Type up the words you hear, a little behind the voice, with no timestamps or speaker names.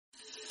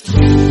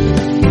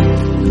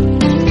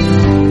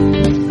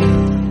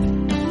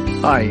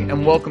Hi,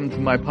 and welcome to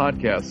my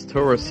podcast,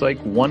 Torah Psych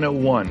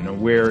 101,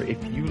 where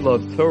if you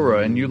love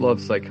Torah and you love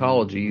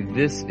psychology,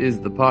 this is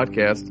the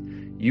podcast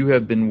you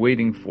have been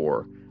waiting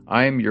for.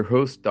 I am your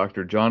host,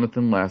 Dr.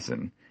 Jonathan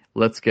Lasson.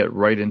 Let's get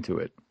right into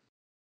it.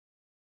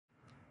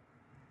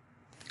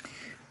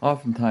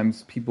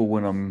 Oftentimes, people,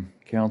 when I'm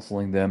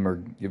counseling them or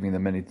giving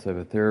them any type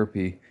of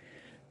therapy,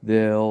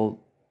 they'll,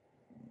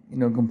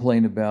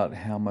 complain about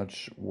how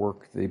much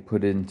work they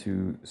put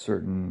into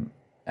certain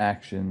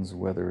actions,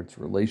 whether it's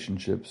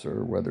relationships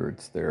or whether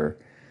it's their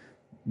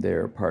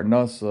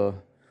parnasa,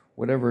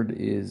 whatever it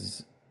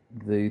is.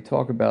 They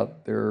talk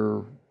about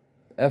their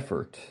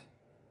effort,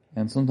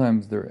 and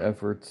sometimes their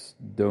efforts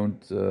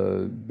don't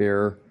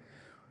bear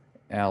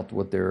out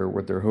what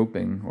they're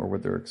hoping or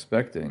what they're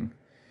expecting.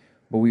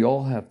 But we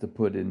all have to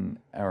put in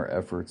our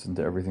efforts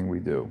into everything we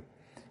do.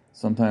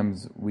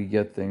 Sometimes we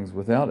get things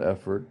without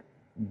effort,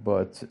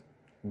 but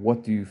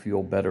what do you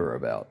feel better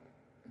about?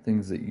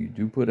 Things that you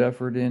do put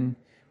effort in,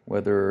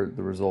 whether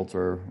the results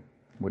are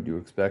what you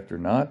expect or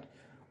not,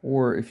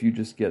 or if you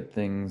just get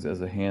things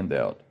as a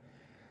handout.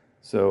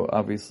 So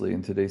obviously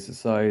in today's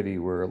society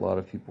where a lot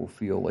of people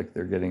feel like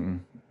they're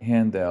getting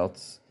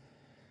handouts,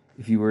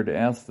 if you were to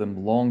ask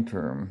them long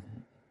term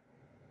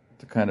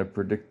to kind of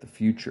predict the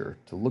future,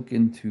 to look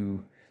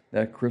into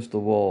that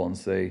crystal ball and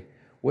say,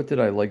 what did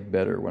I like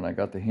better, when I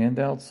got the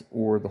handouts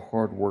or the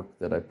hard work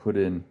that I put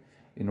in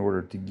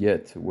order to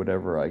get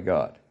whatever I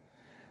got?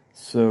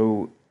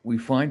 So we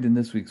find in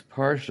this week's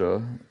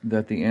Parsha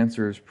that the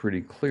answer is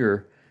pretty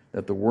clear,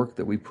 that the work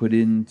that we put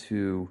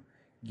into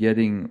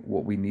getting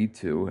what we need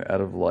to out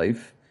of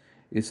life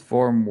is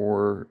far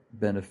more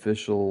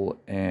beneficial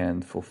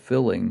and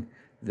fulfilling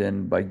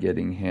than by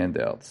getting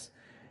handouts.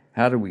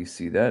 How do we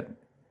see that?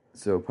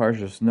 So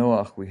Parshas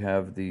Noach, we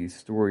have the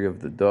story of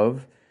the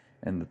dove,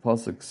 and the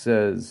pasuk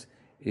says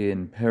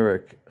in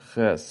Perek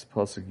Ches,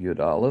 pasuk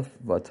Yud Aleph,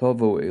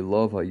 Vatovo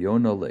elov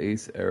hayona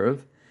le'es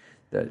erev,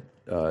 that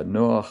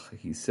Noach,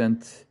 he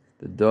sent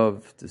the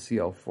dove to see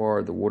how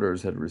far the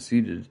waters had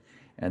receded,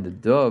 and the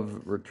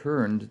dove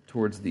returned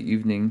towards the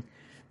evening,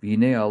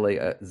 V'hinei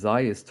ale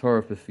zayis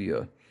tara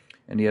pefiyah,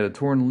 and he had a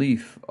torn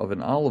leaf of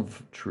an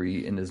olive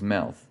tree in his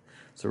mouth.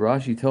 So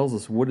Rashi tells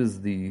us what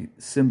is the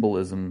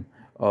symbolism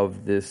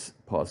of this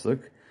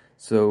pasuk.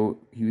 So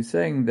he was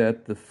saying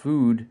that the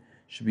food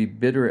should be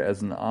bitter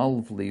as an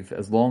olive leaf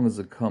as long as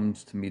it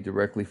comes to me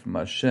directly from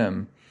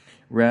Hashem,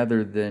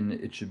 rather than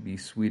it should be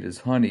sweet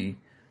as honey,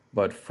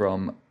 but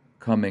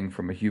coming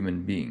from a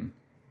human being.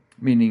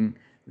 Meaning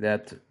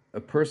that a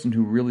person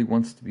who really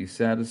wants to be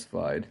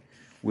satisfied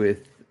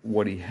with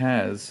what he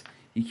has,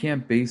 he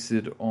can't base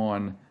it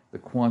on the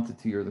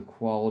quantity or the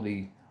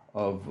quality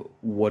of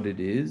what it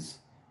is,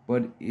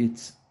 but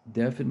it's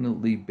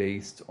definitely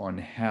based on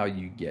how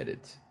you get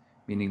it.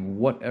 Meaning,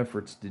 what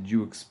efforts did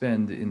you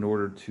expend in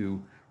order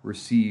to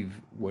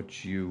receive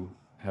what you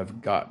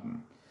have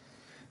gotten?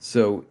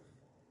 So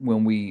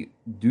when we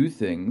do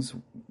things,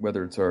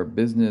 whether it's our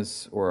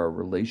business or our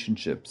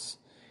relationships,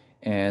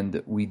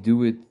 and we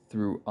do it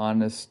through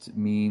honest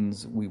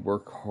means, we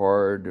work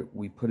hard,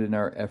 we put in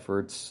our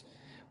efforts,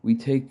 we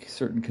take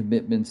certain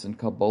commitments and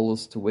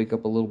kabbalas to wake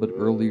up a little bit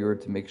earlier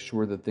to make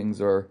sure that things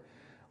are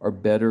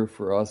better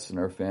for us and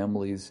our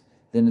families,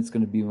 then it's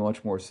going to be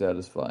much more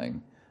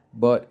satisfying.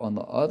 But on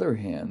the other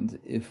hand,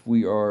 if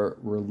we are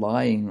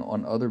relying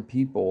on other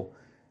people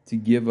to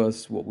give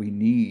us what we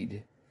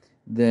need,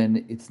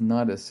 then it's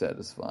not as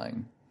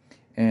satisfying.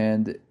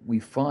 And we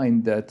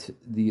find that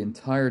the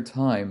entire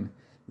time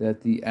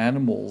that the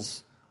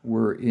animals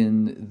were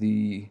in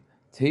the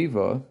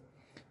Teva,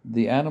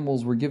 the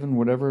animals were given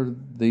whatever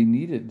they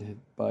needed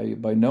by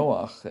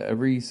Noach.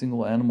 Every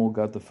single animal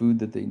got the food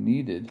that they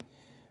needed.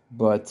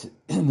 But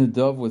the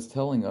dove was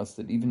telling us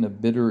that even a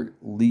bitter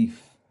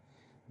leaf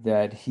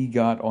that he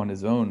got on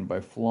his own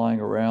by flying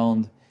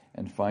around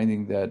and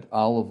finding that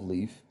olive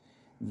leaf,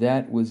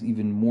 that was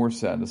even more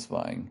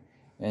satisfying.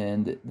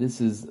 And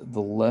this is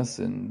the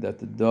lesson that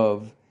the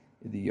dove,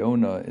 the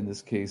Yonah in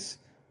this case,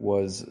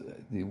 was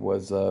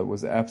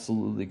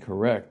absolutely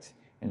correct.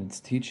 And it's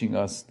teaching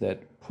us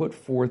that put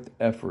forth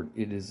effort,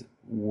 it is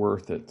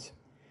worth it.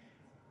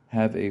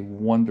 Have a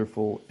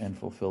wonderful and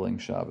fulfilling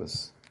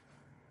Shabbos.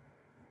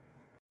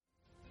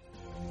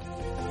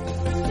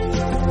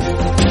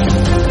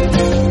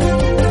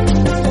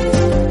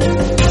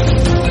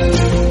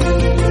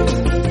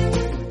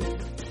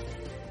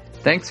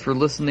 Thanks for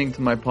listening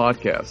to my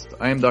podcast.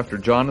 I am Dr.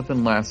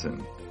 Jonathan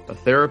Lasson, a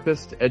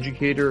therapist,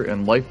 educator,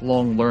 and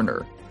lifelong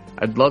learner.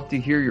 I'd love to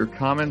hear your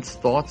comments,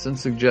 thoughts, and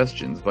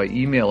suggestions by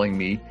emailing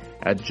me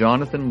at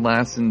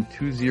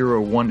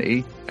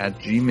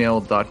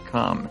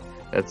jonathanlasson2018@gmail.com.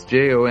 That's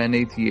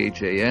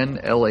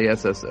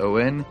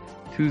JONATHANLASSON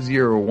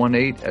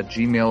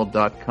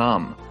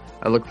 2018@gmail.com.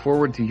 I look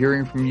forward to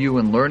hearing from you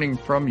and learning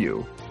from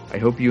you. I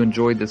hope you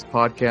enjoyed this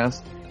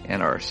podcast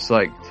and are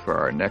psyched for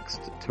our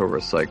next Torah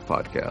Psych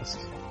podcast.